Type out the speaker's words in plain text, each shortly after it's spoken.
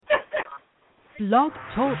Blog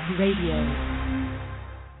Talk Radio.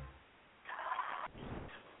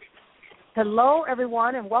 Hello,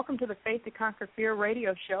 everyone, and welcome to the Faith to Conquer Fear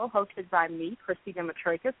radio show hosted by me, Christy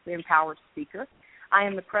Demetrakis, the Empowered Speaker. I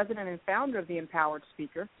am the president and founder of the Empowered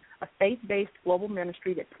Speaker, a faith-based global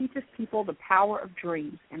ministry that teaches people the power of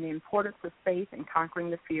dreams and the importance of faith in conquering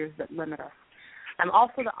the fears that limit us. I'm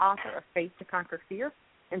also the author of Faith to Conquer Fear,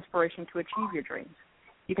 Inspiration to Achieve Your Dreams.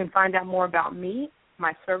 You can find out more about me,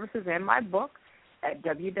 my services, and my book at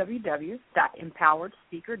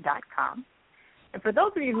www.empoweredspeaker.com. And for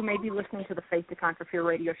those of you who may be listening to the Faith to Conquer Fear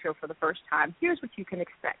radio show for the first time, here's what you can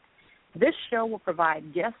expect. This show will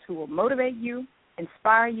provide guests who will motivate you,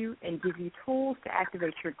 inspire you, and give you tools to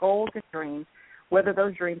activate your goals and dreams, whether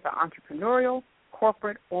those dreams are entrepreneurial,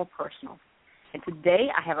 corporate, or personal. And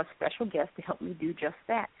today I have a special guest to help me do just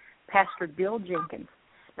that, Pastor Bill Jenkins.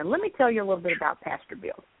 Now let me tell you a little bit about Pastor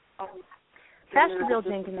Bill. Pastor Bill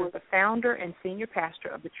Jenkins is the founder and senior pastor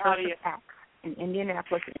of the Church of Acts in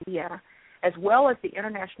Indianapolis, Indiana, as well as the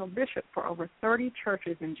international bishop for over 30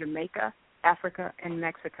 churches in Jamaica, Africa, and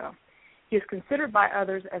Mexico. He is considered by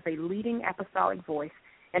others as a leading apostolic voice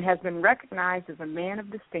and has been recognized as a man of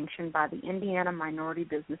distinction by the Indiana Minority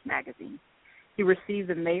Business Magazine. He received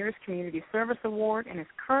the Mayor's Community Service Award and is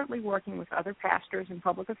currently working with other pastors and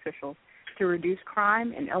public officials to reduce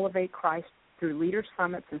crime and elevate Christ through leader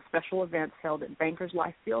summits and special events held at Bankers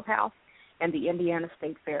Life Fieldhouse and the Indiana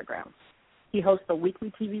State Fairgrounds. He hosts a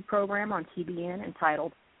weekly TV program on TBN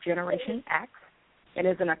entitled Generation Acts and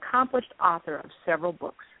is an accomplished author of several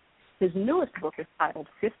books. His newest book is titled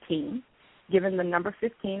 15, given the number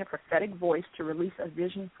 15 a prophetic voice to release a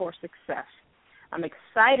vision for success. I'm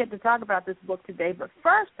excited to talk about this book today, but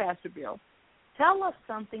first, Pastor Bill, tell us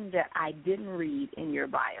something that I didn't read in your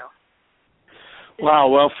bio. Wow.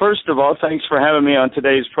 Well, first of all, thanks for having me on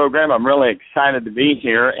today's program. I'm really excited to be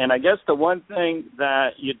here. And I guess the one thing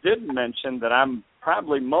that you didn't mention that I'm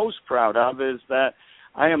probably most proud of is that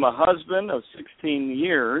I am a husband of 16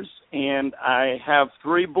 years, and I have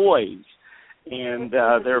 3 boys. And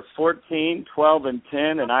they're 14, 12, and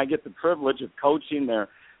 10, and I get the privilege of coaching their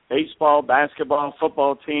baseball, basketball,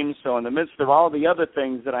 football teams. So in the midst of all the other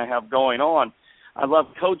things that I have going on, I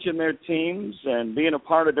love coaching their teams and being a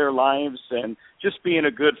part of their lives and just being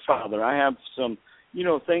a good father. I have some,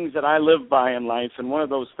 things that I live by in life, and one of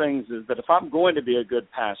those things is that if I'm going to be a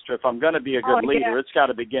good pastor, if I'm going to be a good leader, it's got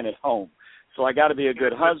to begin at home. So I got to be a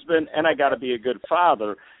good husband, and I got to be a good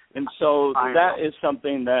father. And so that is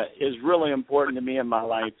something that is really important to me in my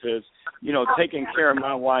life is, taking care of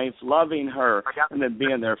my wife, loving her, and then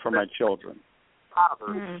being there for my children.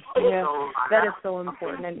 Yeah, that is so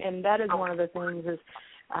important, and that is one of the things is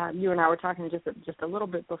you and I were talking just a little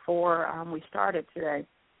bit before we started today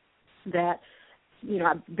that,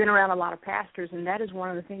 I've been around a lot of pastors, and that is one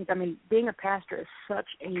of the things. I mean, being a pastor is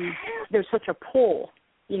there's such a pull.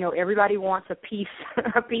 Everybody wants a piece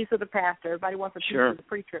of the pastor. Everybody wants a piece of the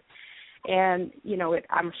preacher. And,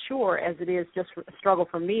 I'm sure as it is just a struggle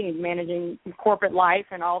for me managing corporate life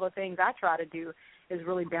and all the things I try to do is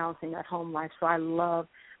really balancing that home life. So I love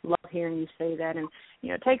hearing you say that. And,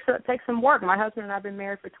 it takes some work. My husband and I have been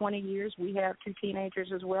married for 20 years. We have 2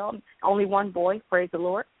 teenagers as well. Only one boy, praise the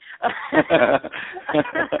Lord.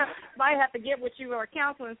 Might have to get with you or a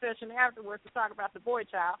counseling session afterwards to talk about the boy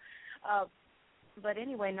child. But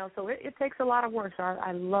anyway, so it takes a lot of work. So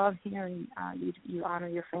I love hearing you honor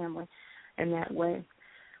your family in that way.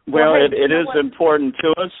 Well, it is important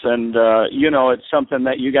to us, and, it's something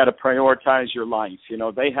that you got to prioritize your life.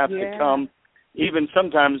 They have to come even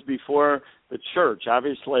sometimes before the church.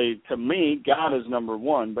 Obviously, to me, God is number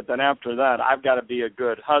one, but then after that, I've got to be a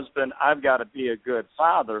good husband. I've got to be a good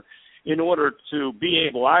father in order to be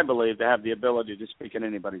able, I believe, to have the ability to speak in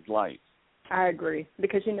anybody's life. I agree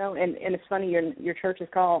because, and it's funny, your church is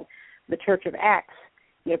called the Church of Acts.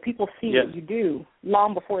 People see what you do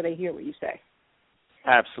long before they hear what you say.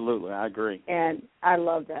 Absolutely, I agree. And I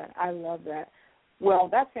love that. Well,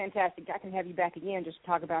 that's fantastic. I can have you back again just to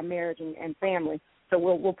talk about marriage and family. So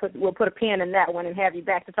we'll put a pin in that one and have you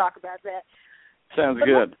back to talk about that. Sounds but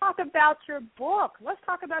good. Let's talk about your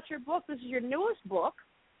book. This is your newest book,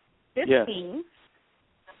 15. Yes.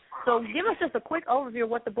 So give us just a quick overview of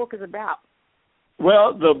what the book is about.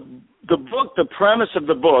 Well, the book, the premise of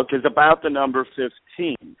the book is about the number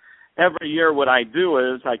 15. Every year what I do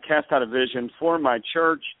is I cast out a vision for my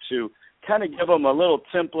church to kind of give them a little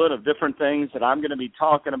template of different things that I'm going to be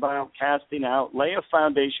talking about, casting out, lay a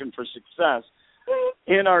foundation for success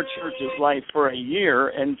in our church's life for a year.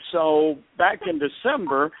 And so back in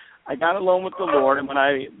December, I got alone with the Lord, and when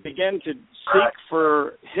I began to seek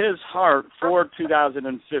for His heart for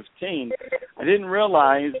 2015, I didn't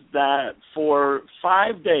realize that for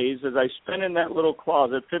 5 days, as I spent in that little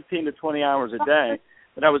closet, 15 to 20 hours a day,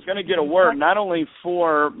 that I was going to get a word not only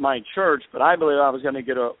for my church, but I believe I was going to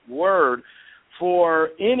get a word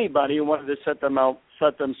for anybody who wanted to set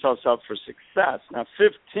themselves up for success. Now,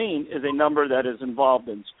 15 is a number that is involved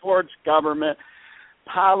in sports, government,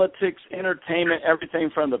 politics, entertainment, everything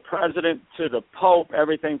from the president to the Pope,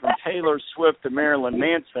 everything from Taylor Swift to Marilyn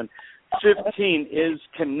Manson. 15 is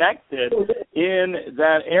connected in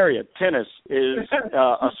that area. Tennis is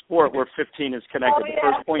a sport where 15 is connected. The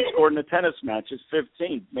first point scored in a tennis match is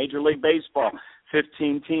 15. Major League Baseball,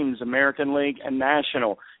 15 teams, American League and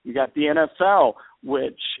National. You got the NFL,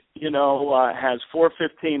 which, has 4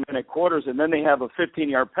 15-minute quarters, and then they have a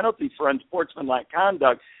 15-yard penalty for unsportsmanlike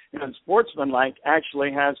conduct. And unsportsmanlike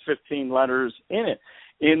actually has 15 letters in it.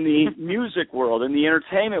 In the music world, in the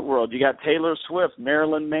entertainment world, you got Taylor Swift,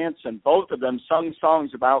 Marilyn Manson, both of them sung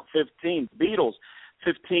songs about 15. Beatles,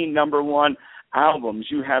 15 number one albums.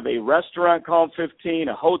 You have a restaurant called 15,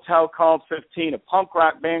 a hotel called 15, a punk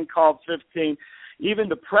rock band called 15. Even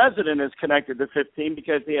the president is connected to 15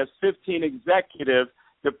 because he has 15 executive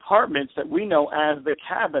departments that we know as the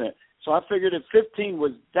cabinet. So I figured if 15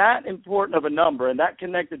 was that important of a number and that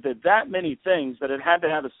connected to that many things, that it had to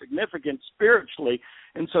have a significance spiritually.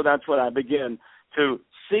 And so that's what I began to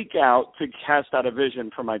seek out to cast out a vision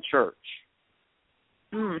for my church.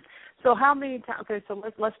 So how many times? Okay, so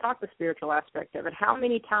let's talk the spiritual aspect of it. How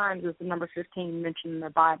many times is the number 15 mentioned in the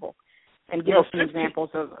Bible? And give us some examples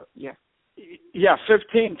of Yeah,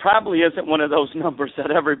 15 probably isn't one of those numbers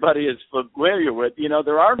that everybody is familiar with.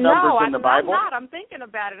 There are numbers in the Bible. No, I'm not. I'm thinking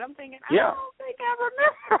about it. I'm thinking, I don't think I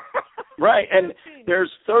remember. Right, and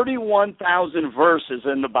there's 31,000 verses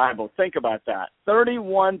in the Bible. Think about that.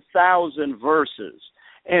 31,000 verses.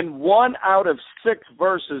 And 1 out of 6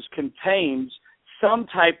 verses contains some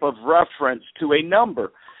type of reference to a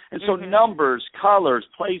number. And so numbers, colors,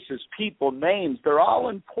 places, people, names, they're all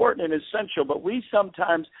important and essential, but we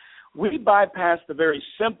bypass the very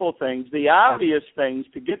simple things, the obvious things,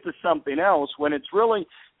 to get to something else when it's really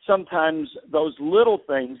sometimes those little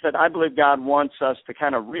things that I believe God wants us to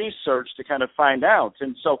kind of research to kind of find out.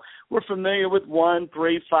 And so we're familiar with 1,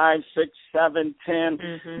 3, 5, 6, 7, 10,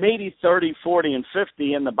 maybe 30, 40, and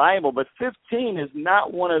 50 in the Bible, but 15 is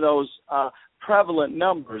not one of those prevalent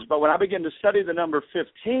numbers. But when I begin to study the number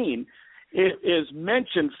 15, it is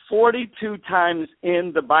mentioned 42 times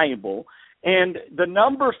in the Bible. And the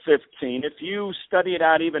number 15, if you study it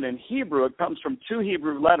out even in Hebrew, it comes from 2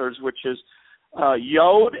 Hebrew letters, which is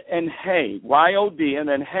Yod and Hey, Y-O-D, and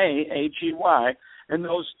then Hey, H-E-Y. And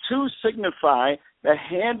those 2 signify the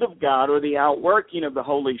hand of God or the outworking of the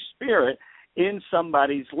Holy Spirit in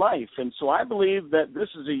somebody's life. And so I believe that this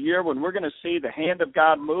is a year when we're going to see the hand of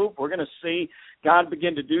God move. We're going to see God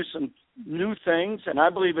begin to do some new things. And I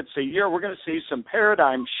believe it's a year we're going to see some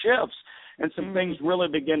paradigm shifts and some things really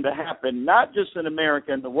begin to happen, not just in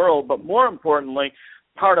America and the world, but more importantly,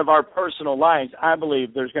 part of our personal lives. I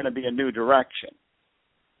believe there's going to be a new direction.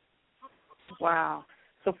 Wow.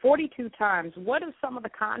 So 42 times. What is some of the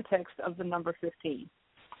context of the number 15?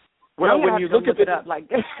 Well, when you look at it up, I'm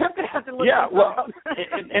going to have to look it up.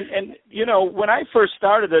 and when I first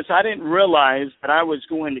started this, I didn't realize that I was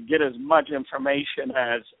going to get as much information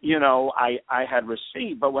as, I had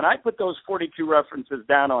received. But when I put those 42 references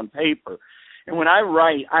down on paper, and when I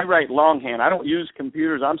write longhand. I don't use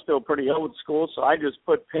computers. I'm still pretty old school, so I just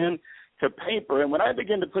put pen to paper. And when I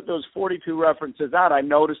began to put those 42 references out, I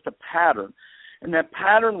noticed a pattern. And that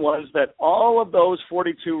pattern was that all of those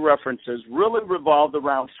 42 references really revolved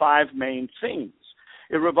around 5 main themes.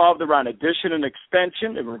 It revolved around addition and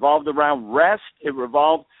extension. It revolved around rest. It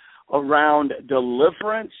revolved around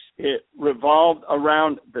deliverance. It revolved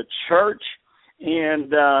around the church.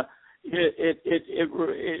 And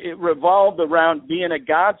it revolved around being a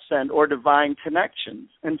godsend or divine connections.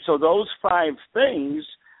 And so those 5 things,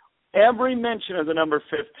 every mention of the number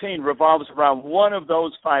 15 revolves around one of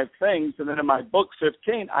those 5 things. And then in my book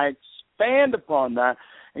 15, I expand upon that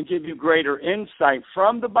and give you greater insight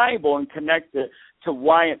from the Bible and connect it to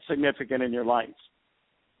why it's significant in your life.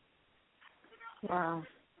 Wow.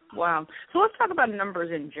 So let's talk about numbers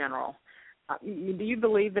in general. Do you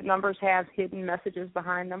believe that numbers have hidden messages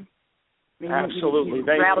behind them? Absolutely. You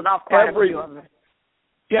rattled off quite a few of them.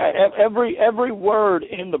 Yeah, every word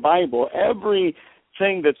in the Bible,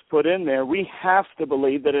 everything that's put in there, we have to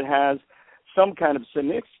believe that it has some kind of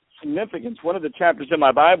significance. One of the chapters in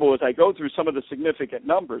my Bible is I go through some of the significant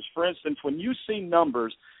numbers. For instance, when you see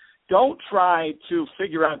numbers don't try to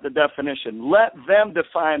figure out the definition. Let them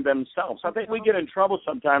define themselves. I think we get in trouble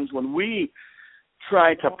sometimes when we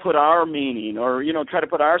try to put our meaning or, try to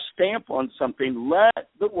put our stamp on something. Let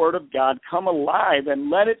the Word of God come alive and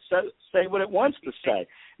let it say what it wants to say.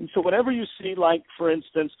 And so whatever you see, like, for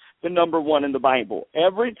instance, the number 1 in the Bible,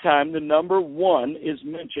 every time the number 1 is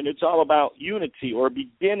mentioned, it's all about unity or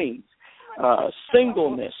beginnings,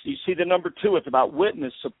 singleness. You see the number 2, it's about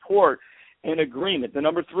witness, support, and agreement. The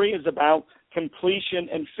number 3 is about completion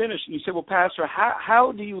and finish. And you say, well, Pastor,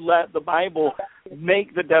 how do you let the Bible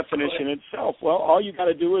make the definition itself? Well, all you got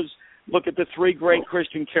to do is look at the 3 great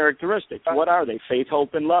Christian characteristics. What are they? Faith,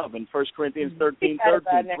 hope, and love. In 1 Corinthians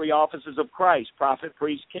 13:13, 3 offices of Christ, prophet,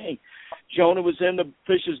 priest, king. Jonah was in the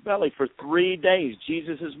fish's belly for 3 days.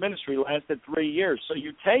 Jesus' ministry lasted 3 years. So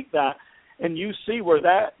you take that and you see where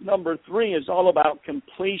that number 3 is all about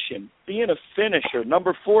completion, being a finisher.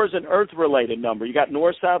 Number 4 is an earth-related number. You got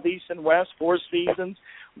north, south, east, and west, 4 seasons,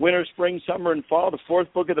 winter, spring, summer, and fall. The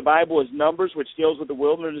 4th book of the Bible is Numbers, which deals with the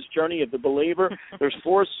wilderness journey of the believer. There's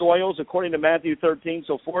 4 soils, according to Matthew 13,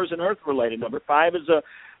 so 4 is an earth-related number. 5 is a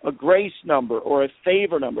grace number or a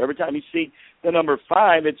favor number. Every time you see the number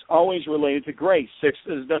 5, it's always related to grace. 6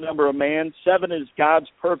 is the number of man. 7 is God's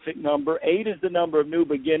perfect number. 8 is the number of new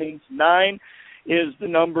beginnings. 9 is the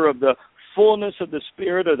number of the fullness of the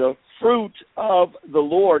Spirit or the fruit of the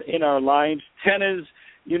Lord in our lives. 10 is,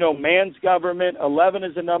 man's government. 11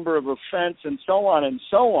 is the number of offense, and so on and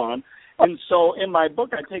so on. And so in my book,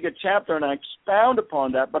 I take a chapter and I expound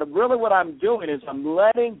upon that. But really what I'm doing is I'm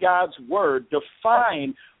letting God's Word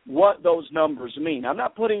define what those numbers mean. I'm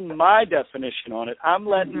not putting my definition on it. I'm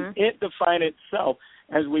letting it define itself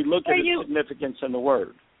as we look at its significance in the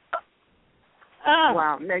Word.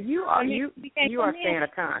 Wow. Now you are saying a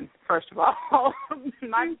ton. First of all,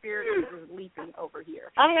 my spirit is leaping over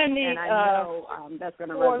here. I'm going to need. And I know that's going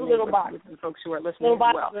to resonate with the folks who are listening as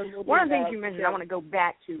well. One of the things you mentioned, I want to go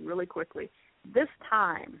back to really quickly. This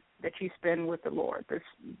time that you spend with the Lord,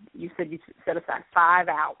 you said you set aside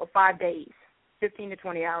 5 days, 15 to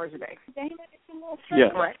 20 hours a day.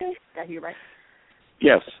 Yes. Correct? Did I hear right?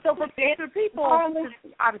 Yes. So for people,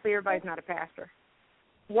 obviously everybody's not a pastor.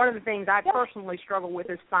 One of the things I personally struggle with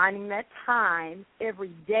is finding that time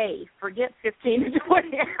every day. Forget 15 to 20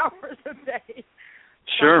 hours a day.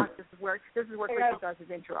 Sure. This is where Christy starts his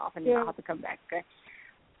intro off, and I'll have to come back, okay?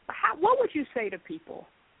 What would you say to people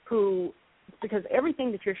who, because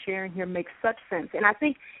everything that you're sharing here makes such sense, and I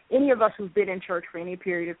think any of us who've been in church for any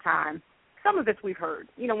period of time, some of this we've heard.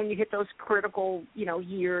 When you hit those critical,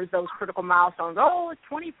 years, those critical milestones, it's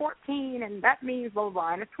 2014, and that means blah, blah,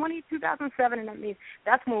 blah, and it's 2007, and that means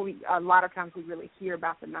that's when a lot of times we really hear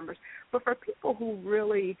about the numbers. But for people who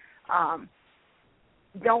really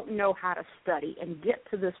don't know how to study and get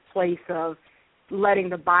to this place of letting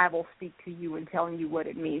the Bible speak to you and telling you what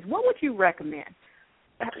it means, what would you recommend?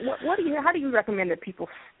 How do you recommend that people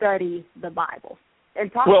study the Bible?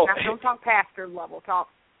 And don't talk pastor level, talk.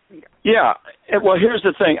 Yeah. Well, here's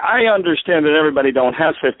the thing. I understand that everybody don't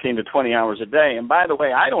have 15 to 20 hours a day. And by the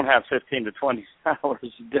way, I don't have 15 to 20 hours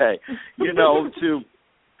a day,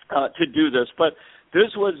 to do this. But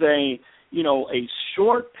this was a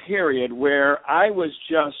short period where I was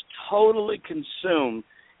just totally consumed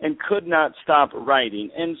and could not stop writing.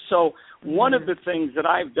 And so one of the things that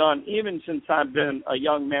I've done, even since I've been a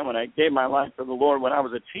young man, when I gave my life to the Lord when I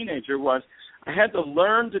was a teenager, was I had to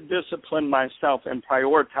learn to discipline myself and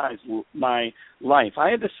prioritize my life.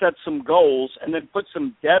 I had to set some goals and then put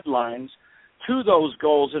some deadlines to those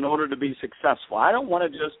goals in order to be successful. I don't want to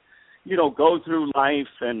just, go through life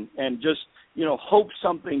and just, hope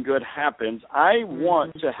something good happens. I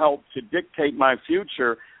want to help to dictate my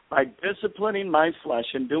future by disciplining my flesh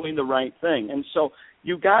and doing the right thing. And so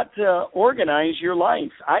you got to organize your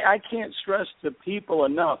life. I can't stress to people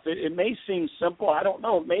enough. It may seem simple. I don't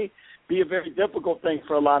know. It may be a very difficult thing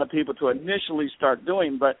for a lot of people to initially start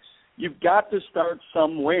doing, but you've got to start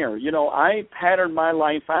somewhere. I pattern my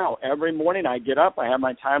life out. Every morning I get up, I have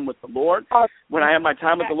my time with the Lord. When I have my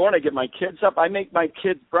time with the Lord, I get my kids up. I make my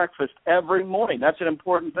kids breakfast every morning. That's an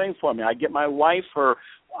important thing for me. I get my wife her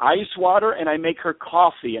ice water, and I make her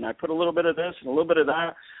coffee, and I put a little bit of this and a little bit of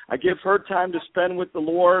that. I give her time to spend with the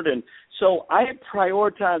Lord, and so I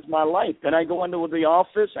prioritize my life. Then I go into the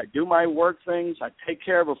office, I do my work things, I take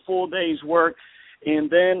care of a full day's work, and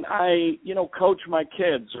then I, coach my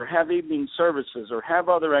kids or have evening services or have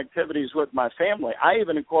other activities with my family. I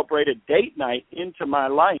even incorporated date night into my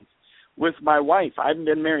life with my wife. I've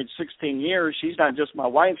been married 16 years. She's not just my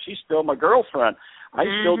wife. She's still my girlfriend. I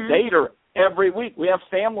still date her every week. We have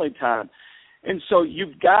family time. And so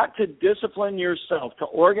you've got to discipline yourself to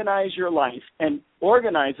organize your life and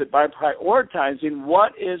organize it by prioritizing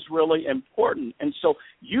what is really important. And so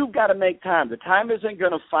you've got to make time. The time isn't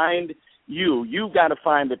going to find you. You've got to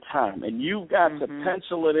find the time, and you've got to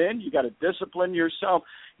pencil it in. You've got to discipline yourself.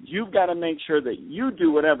 You've got to make sure that you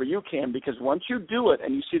do whatever you can, because once you do it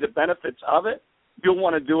and you see the benefits of it, you'll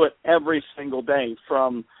want to do it every single day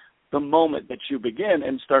from the moment that you begin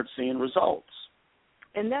and start seeing results.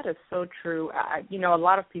 And that is so true. A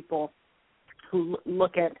lot of people who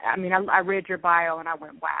look at, I read your bio and I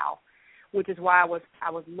went, wow, which is why I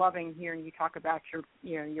was loving hearing you talk about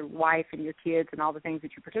your wife and your kids and all the things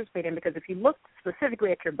that you participate in, because if you look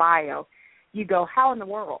specifically at your bio, you go, how in the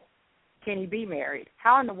world can he be married?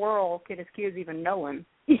 How in the world can his kids even know him?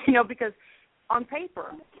 Because on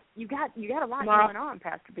paper, you got a lot going on,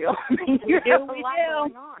 Pastor Bill. You have a lot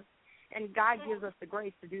going on. And God gives us the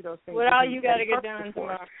grace to do those things. What all you got to get done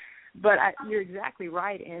tomorrow? But you're exactly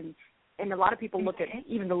right, and a lot of people look at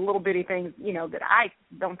even the little bitty things, that I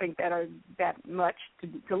don't think that are that much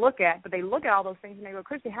to look at, but they look at all those things and they go,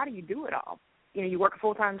 Christy, how do you do it all? You work a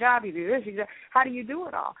full-time job, you do this, you do that. How do you do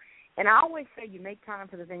it all? And I always say you make time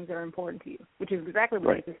for the things that are important to you, which is exactly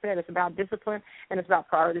what you just said. It's about discipline and it's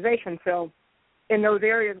about prioritization. So in those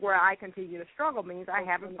areas where I continue to struggle means I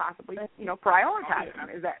haven't possibly, prioritized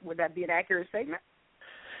them. Would that be an accurate statement?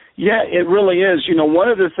 Yeah, it really is. One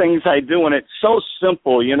of the things I do, and it's so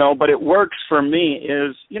simple, but it works for me,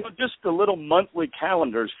 is, just the little monthly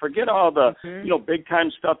calendars. Forget all the,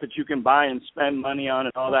 big-time stuff that you can buy and spend money on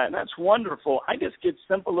and all that. And that's wonderful. I just get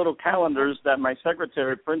simple little calendars that my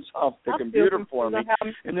secretary prints off the computer for me.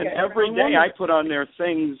 And then every day I put on there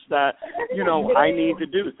things that, I need to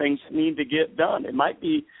do, things that need to get done. It might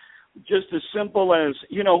be just as simple as,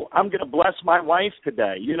 I'm going to bless my wife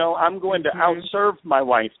today. I'm going to outserve my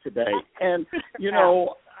wife today. And,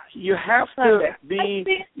 you have to be,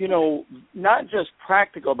 not just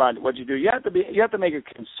practical about what you do. You have to make a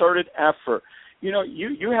concerted effort.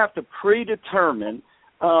 You have to predetermine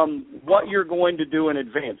what you're going to do in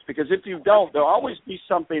advance, because if you don't, there'll always be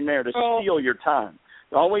something there to steal your time.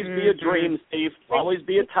 There'll always be a dream thief. There'll always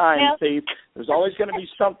be a time thief. There's always going to be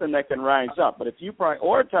something that can rise up. But if you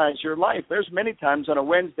prioritize your life, there's many times on a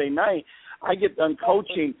Wednesday night, I get done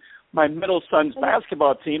coaching my middle son's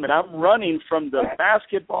basketball team, and I'm running from the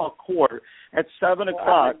basketball court at 7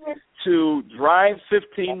 o'clock to drive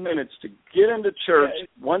 15 minutes to get into church.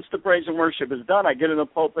 Once the praise and worship is done, I get in the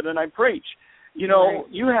pulpit and I preach.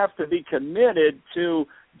 You have to be committed to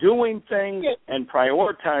doing things and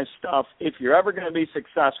prioritize stuff if you're ever going to be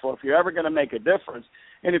successful, if you're ever going to make a difference,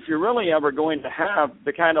 and if you're really ever going to have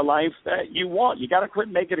the kind of life that you want. You got to quit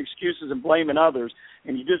making excuses and blaming others,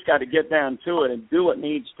 and you just got to get down to it and do what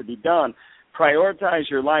needs to be done. Prioritize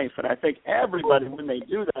your life, and I think everybody, when they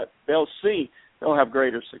do that, they'll have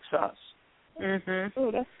greater success.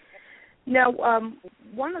 Now,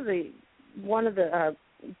 one of the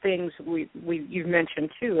things you've mentioned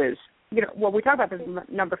too is, we talk about this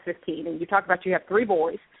number 15, and you talk about you have 3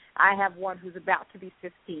 boys. I have one who's about to be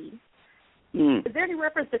 15. Is there any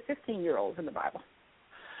reference to 15-year-olds in the Bible?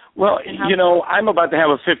 Well, I'm about to have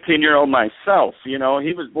a 15-year-old myself. He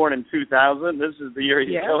was born in 2000. This is the year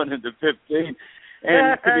he's going into 15.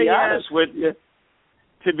 And to be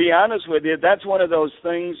honest with you, that's one of those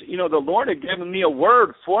things, the Lord had given me a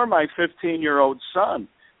word for my 15-year-old son.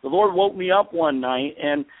 The Lord woke me up one night,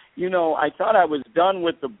 and, I thought I was done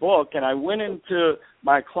with the book, and I went into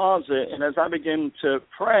my closet, and as I began to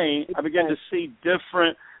pray, I began to see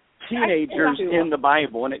different teenagers in the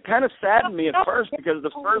Bible. And it kind of saddened me at first, because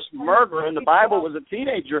the first murderer in the Bible was a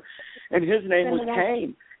teenager, and his name was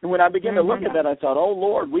Cain. And when I began to look at that, I thought, oh,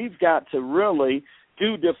 Lord, we've got to really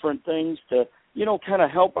do different things to, kind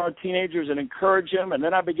of help our teenagers and encourage them. And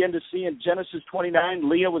then I began to see in Genesis 29,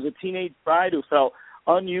 Leah was a teenage bride who felt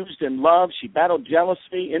unused in love. She battled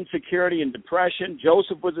jealousy, insecurity, and depression.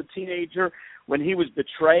 Joseph was a teenager when he was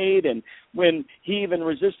betrayed and when he even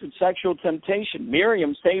resisted sexual temptation.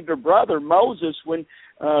 Miriam saved her brother Moses when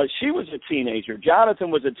she was a teenager. Jonathan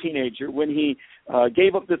was a teenager when he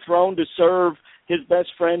gave up the throne to serve his best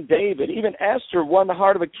friend David. Even Esther won the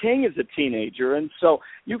heart of a king as a teenager. And so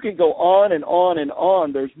you can go on and on and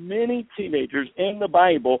on. There's many teenagers in the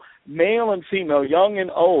Bible, male and female, young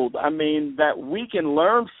and old, that we can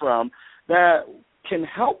learn from, that can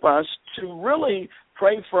help us to really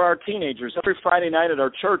pray for our teenagers. Every Friday night at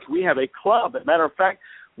our church, we have a club. As a matter of fact,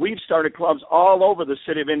 we've started clubs all over the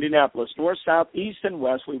city of Indianapolis, north, south, east, and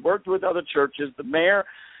west. We've worked with other churches. The mayor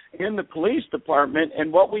in the police department.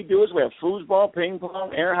 And what we do is we have foosball, ping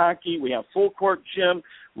pong, air hockey. We have full court gym.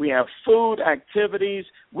 We have food, activities.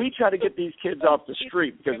 We try to get these kids off the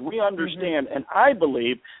street because we understand, and I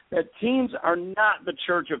believe, that teens are not the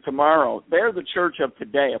church of tomorrow. They're the church of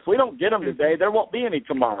today. If we don't get them today, there won't be any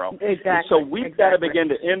tomorrow. Exactly. And so we've got to begin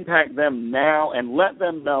to impact them now and let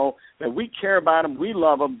them know that we care about them, we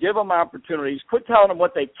love them, give them opportunities, quit telling them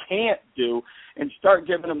what they can't do, and start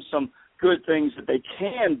giving them some good things that they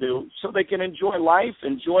can do so they can enjoy life,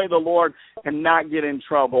 enjoy the Lord, and not get in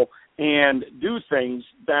trouble and do things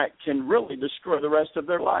that can really destroy the rest of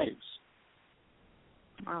their lives.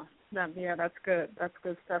 Wow. Yeah, that's good. That's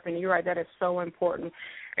good stuff. And you're right, that is so important.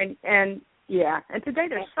 And today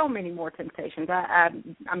there's so many more temptations.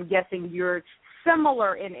 I'm guessing you're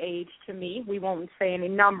similar in age to me. We won't say any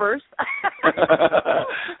numbers. We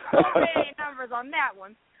won't say any numbers on that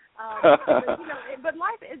one. But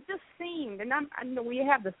life is just seemed, and I know we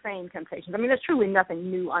have the same temptations. I mean, there's truly nothing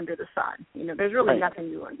new under the sun. There's really nothing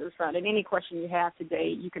new under the sun. And any question you have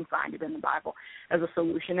today, you can find it in the Bible as a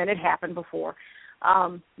solution, and it happened before.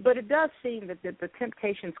 But it does seem that the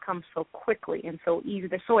temptations come so quickly and so easy.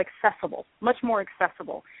 They're so accessible, much more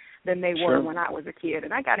accessible than they were when I was a kid.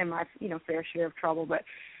 And I got in my fair share of trouble, but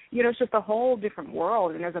it's just a whole different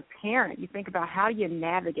world. And as a parent, you think about how do you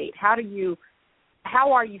navigate?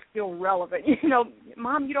 How are you still relevant?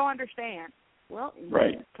 Mom, you don't understand. Well,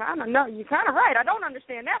 right. You're kind of right. I don't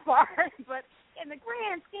understand that part, but in the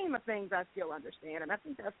grand scheme of things, I still understand. And I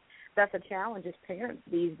think that's a challenge as parents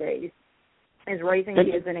these days, is raising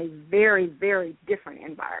kids in a very, very different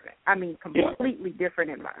environment. I mean, completely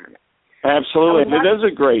different environment. Absolutely. It is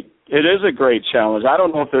a great challenge. I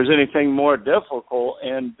don't know if there's anything more difficult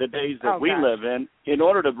in the days that we live in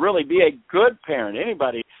order to really be a good parent.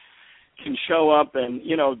 Anybody can show up and,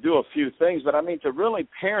 do a few things, but I mean, to really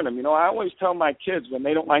parent them, I always tell my kids when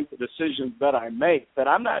they don't like the decisions that I make that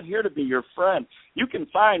I'm not here to be your friend. You can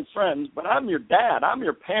find friends, but I'm your dad. I'm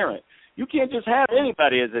your parent. You can't just have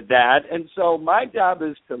anybody as a dad. And so my job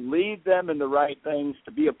is to lead them in the right things,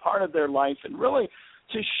 to be a part of their life, and really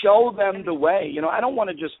to show them the way. I don't want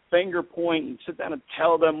to just finger point and sit down and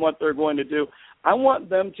tell them what they're going to do. I want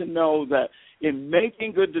them to know that in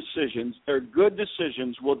making good decisions, their good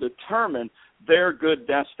decisions will determine their good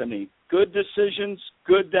destiny. Good decisions,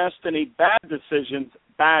 good destiny. Bad decisions,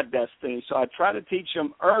 bad destiny. So I try to teach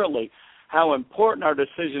them early how important our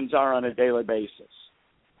decisions are on a daily basis.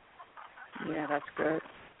 Yeah, that's good.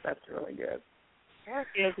 That's really good.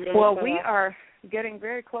 Well, we are getting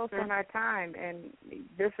very close on our time, and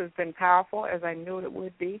this has been powerful, as I knew it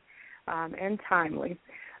would be, and timely.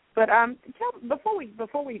 But before we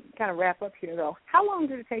kind of wrap up here, though, how long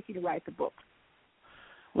did it take you to write the book?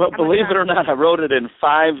 Well, believe it or not, I wrote it in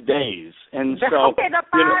 5 days, and so okay, the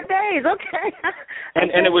 5 days, okay.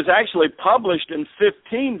 and it was actually published in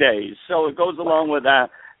 15 days, so it goes along with that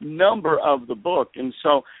number of the book. And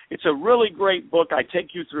so it's a really great book. I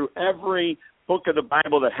take you through every book of the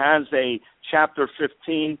Bible that has a chapter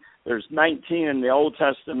 15. There's 19 in the Old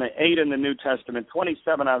Testament, 8 in the New Testament.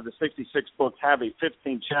 27 out of the 66 books have a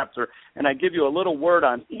 15th chapter, and I give you a little word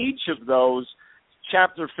on each of those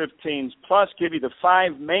chapter 15s, plus give you the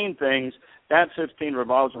 5 main things that 15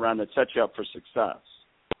 revolves around that set you up for success.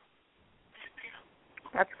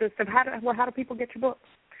 That's good stuff. How do people get your books?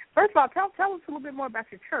 First of all, tell us a little bit more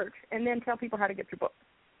about your church, and then tell people how to get your book.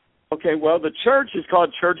 Okay, well, the church is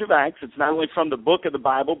called Church of Acts. It's not only from the book of the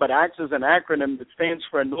Bible, but Acts is an acronym that stands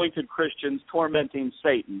for Anointed Christians Tormenting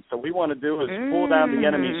Satan. So what we want to do is pull down the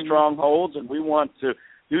enemy's strongholds, and we want to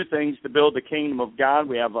do things to build the kingdom of God.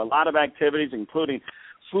 We have a lot of activities, including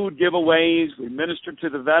food giveaways. We minister to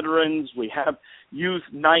the veterans. We have youth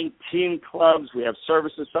 19 clubs. We have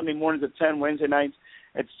services Sunday mornings at 10, Wednesday nights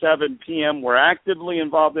at 7 p.m. We're actively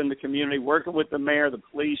involved in the community, working with the mayor, the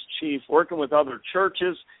police chief, working with other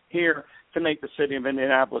churches here to make the city of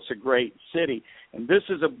Indianapolis a great city. And this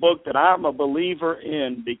is a book that I'm a believer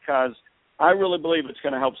in because I really believe it's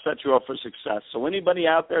going to help set you up for success. So anybody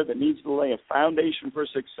out there that needs to lay a foundation for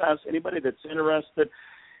success, anybody that's interested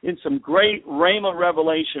in some great rhema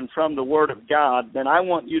revelation from the Word of God, then I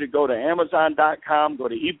want you to go to Amazon.com, go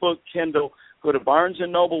to eBook Kindle, go to Barnes &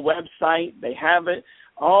 Noble website. They have it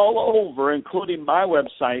all over, including my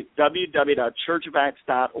website,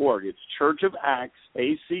 www.churchofacts.org. It's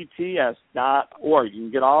churchofacts.org. You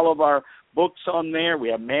can get all of our books on there. We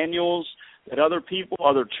have manuals that other people,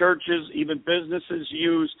 other churches, even businesses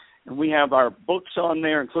use, and we have our books on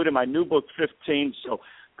there, including my new book, 15. So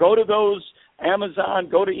go to those, Amazon,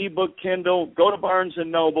 go to eBook Kindle, go to Barnes &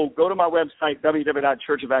 Noble, go to my website,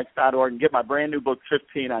 www.churchofacts.org, and get my brand new book,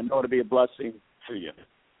 15. I know it'll be a blessing to you.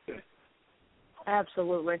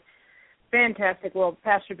 Absolutely. Fantastic. Well,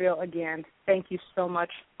 Pastor Bill, again, thank you so much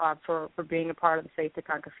for being a part of the Faith to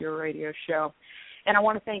Conquer Fear radio show. And I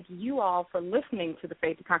want to thank you all for listening to the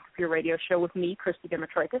Faith to Conquer Fear radio show with me, Christy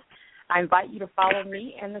Demetrakis. I invite you to follow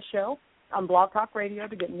me and the show on Blog Talk Radio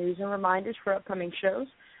to get news and reminders for upcoming shows.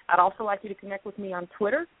 I'd also like you to connect with me on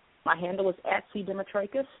Twitter. My handle is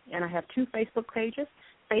 @CDemetrakis, and I have 2 Facebook pages,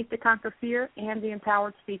 Faith to Conquer Fear and The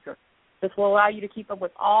Empowered Speaker. This will allow you to keep up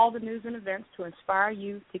with all the news and events to inspire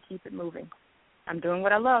you to keep it moving. I'm doing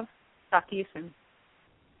what I love. Talk to you soon.